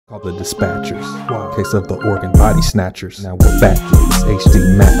Call the dispatchers. Case of the organ body snatchers. Now we're back. It's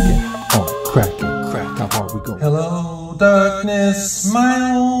HD Mackin on crackin'. How hard we going? Hello, darkness,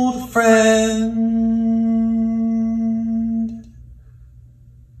 my old friend.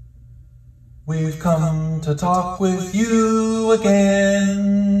 We've come to talk with you again,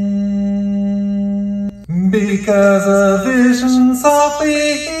 because a vision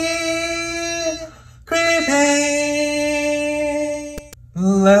softly creeping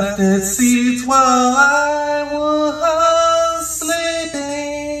left its seeds while I was sleeping.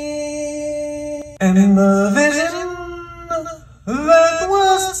 And the vision that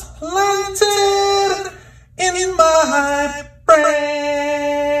was planted in my brain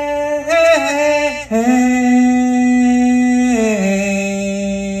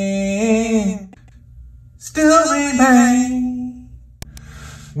still remains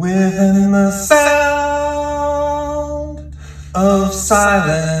within the sound of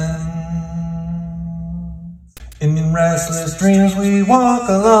silence. In restless dreams we walk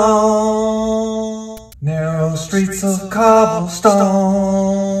along narrow streets of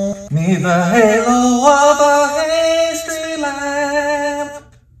cobblestone, neath the halo of a hay street lamp.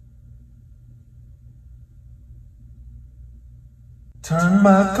 Turn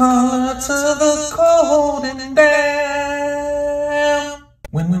my collar to the cold and damp,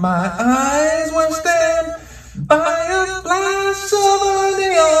 when my eyes were stabbed by a flash of a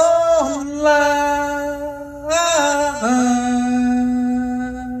neon light,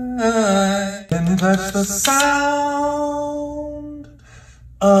 and touched the sound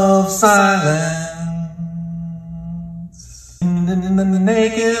of silence. In the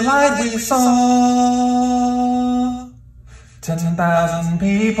naked light we saw 10,000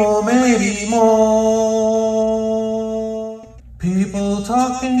 people, maybe more. People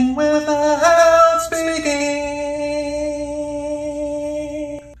talking without speaking.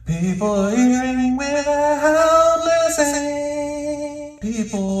 People hearing without listening.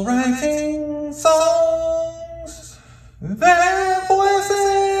 People writing songs their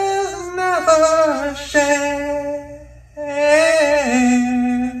voices never share.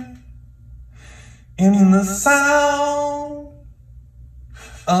 In the sound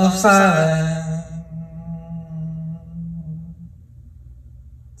of silence.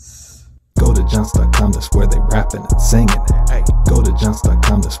 Go to Junks.com, that's where they rapping and singing at. Hey. Go to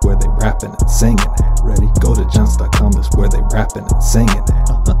Junks.com, that's where they rapping and singing at. Ready? Go to Junks.com, that's where they rapping and singing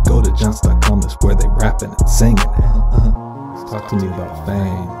at. Go to Junks.com, that's where they rapping and singing at. Talk to me about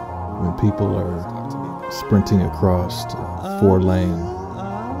fame when people are sprinting across 4-lane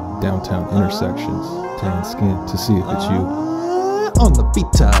downtown intersections, tan skin, to see if it's you. On the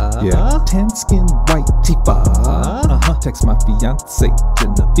Vita, Yeah. tan skin, white Tifa. Text my fiance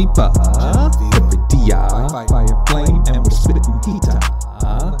Genevieve. Every dia, fire flame, and we're spitting heat.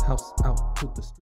 House out to the street.